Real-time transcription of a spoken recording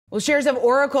Well, shares of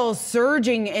Oracle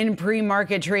surging in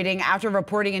pre-market trading after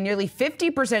reporting a nearly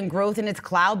 50% growth in its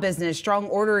cloud business. Strong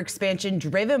order expansion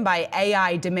driven by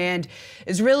AI demand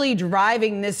is really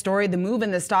driving this story. The move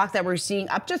in the stock that we're seeing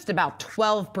up just about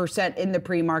 12% in the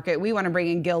pre-market. We want to bring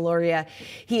in Gil Luria.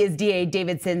 He is D.A.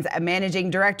 Davidson's managing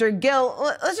director. Gil,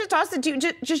 let's just toss it to you.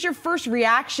 Just your first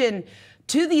reaction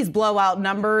to these blowout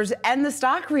numbers and the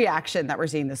stock reaction that we're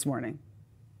seeing this morning.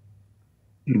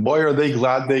 Boy, are they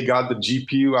glad they got the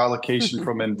GPU allocation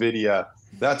from NVIDIA.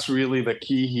 That's really the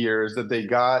key here, is that they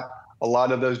got a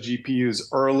lot of those GPUs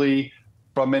early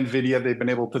from NVIDIA. They've been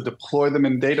able to deploy them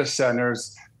in data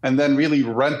centers and then really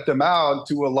rent them out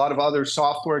to a lot of other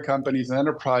software companies and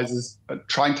enterprises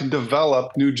trying to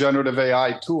develop new generative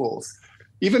AI tools.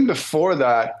 Even before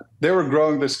that, they were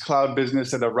growing this cloud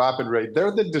business at a rapid rate.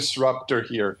 They're the disruptor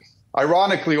here.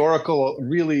 Ironically, Oracle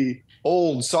really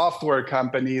old software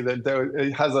company that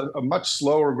has a much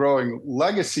slower growing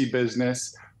legacy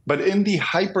business, but in the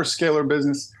hyperscaler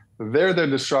business, they're the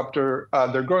disruptor.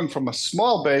 They're growing from a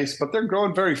small base, but they're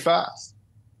growing very fast.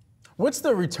 What's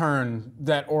the return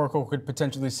that Oracle could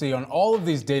potentially see on all of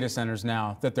these data centers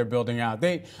now that they're building out?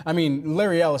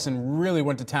 Larry Ellison really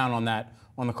went to town on that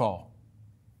on the call.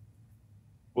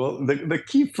 Well, the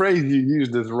key phrase you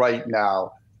used is right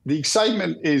now. The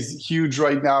excitement is huge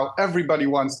right now. Everybody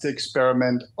wants to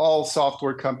experiment. All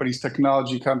software companies,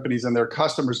 technology companies, and their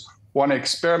customers want to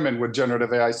experiment with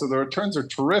generative AI. So the returns are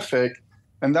terrific.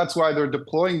 And that's why they're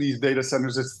deploying these data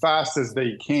centers as fast as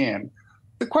they can.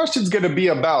 The question is going to be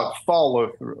about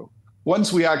follow through.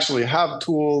 Once we actually have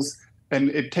tools and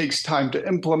it takes time to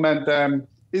implement them,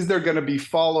 is there going to be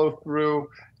follow through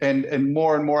and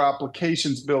more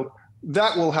applications built?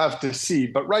 That we'll have to see.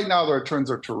 But right now, the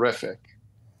returns are terrific.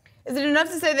 Is it enough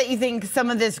to say that you think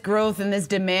some of this growth and this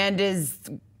demand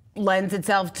lends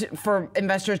itself for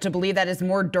investors to believe that it's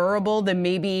more durable than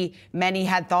maybe many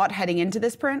had thought heading into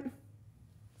this print?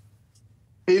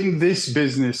 In this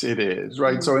business, it is,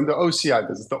 right? Mm-hmm. So in the OCI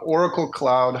business, the Oracle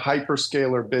Cloud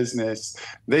hyperscaler business,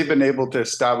 they've been able to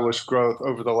establish growth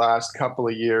over the last couple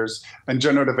of years, and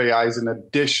generative AI is an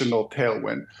additional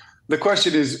tailwind. The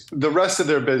question is, the rest of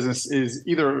their business is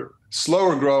either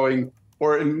slower growing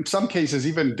or in some cases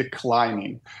even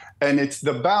declining. And it's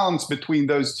the balance between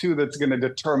those two that's going to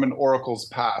determine Oracle's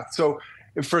path. So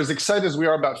for as excited as we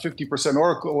are about 50%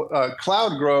 Oracle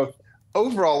cloud growth,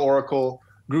 overall Oracle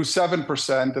grew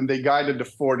 7% and they guided to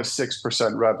 4 to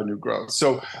 6% revenue growth.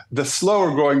 So the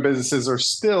slower growing businesses are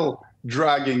still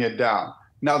dragging it down.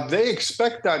 Now they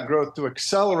expect that growth to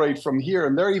accelerate from here,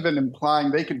 and they're even implying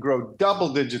they could grow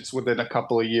double digits within a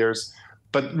couple of years.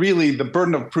 But really, the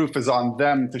burden of proof is on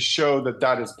them to show that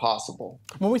that is possible.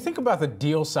 When we think about the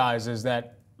deal sizes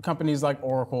that companies like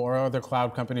Oracle or other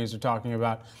cloud companies are talking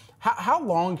about, how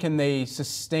long can they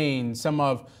sustain some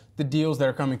of the deals that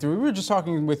are coming through? We were just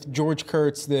talking with George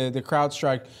Kurtz, the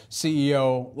CrowdStrike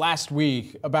CEO, last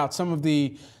week about some of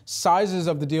the sizes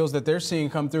of the deals that they're seeing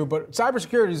come through. But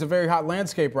cybersecurity is a very hot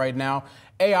landscape right now.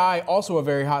 AI, also a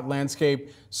very hot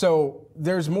landscape. So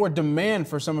there's more demand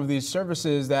for some of these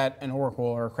services that an Oracle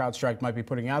or CrowdStrike might be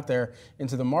putting out there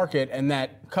into the market, and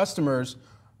that customers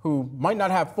who might not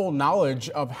have full knowledge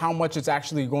of how much it's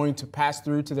actually going to pass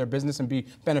through to their business and be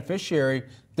beneficiary,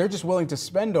 they're just willing to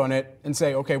spend on it and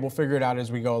say, okay, we'll figure it out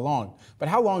as we go along. But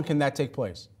how long can that take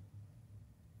place?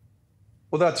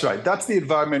 Well, that's right. That's the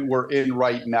environment we're in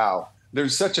right now.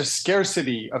 There's such a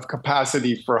scarcity of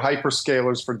capacity for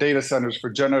hyperscalers, for data centers, for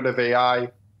generative AI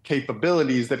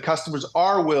capabilities that customers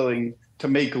are willing to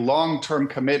make long-term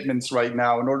commitments right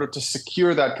now in order to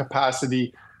secure that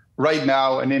capacity right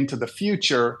now and into the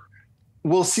future.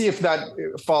 We'll see if that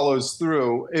follows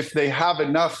through, if they have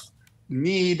enough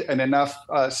need and enough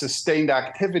sustained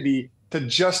activity to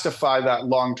justify that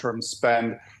long-term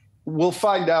spend. We'll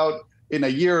find out in a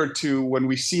year or two when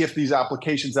we see if these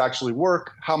applications actually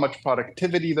work, how much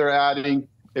productivity they're adding,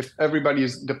 if everybody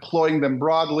is deploying them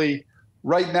broadly.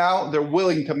 Right now, they're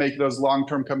willing to make those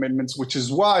long-term commitments, which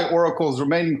is why Oracle's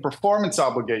remaining performance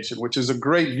obligation, which is a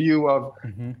great view of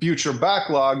future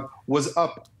backlog, was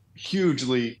up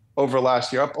hugely over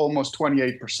last year, up almost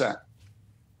 28%.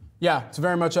 Yeah, it's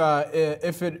very much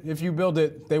if you build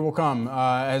it, they will come,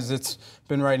 as it's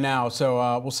been right now.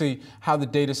 So we'll see how the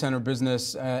data center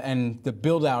business and the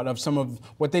build out of some of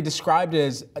what they described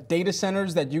as data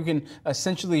centers that you can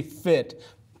essentially fit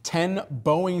 10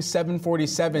 Boeing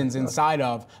 747s inside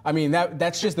of. I mean,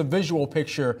 that's just the visual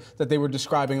picture that they were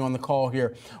describing on the call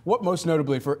here. What most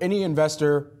notably for any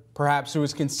investor, perhaps, who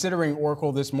is considering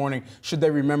Oracle this morning, should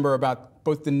they remember about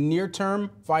both the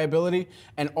near-term viability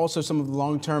and also some of the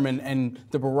long-term and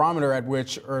the barometer at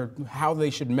which or how they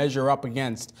should measure up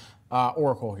against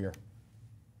Oracle here?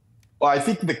 Well, I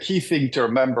think the key thing to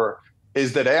remember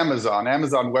is that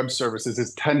Amazon Web Services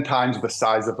is 10 times the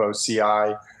size of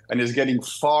OCI and is getting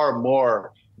far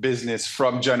more business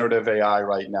from generative AI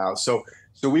right now. So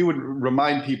we would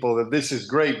remind people that this is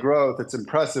great growth, it's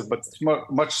impressive, but it's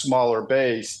much smaller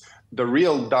base. The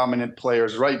real dominant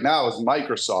players right now is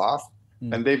Microsoft,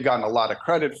 and they've gotten a lot of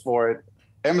credit for it.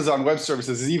 Amazon Web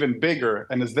Services is even bigger,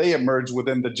 and as they emerge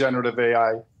within the generative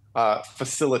AI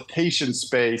facilitation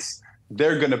space,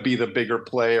 they're going to be the bigger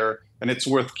player, and it's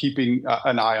worth keeping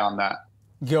an eye on that.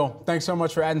 Gil, thanks so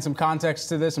much for adding some context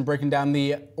to this and breaking down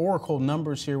the Oracle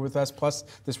numbers here with us, plus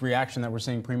this reaction that we're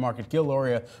seeing pre-market. Gil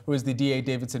Luria, who is the D.A.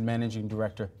 Davidson Managing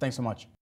Director. Thanks so much.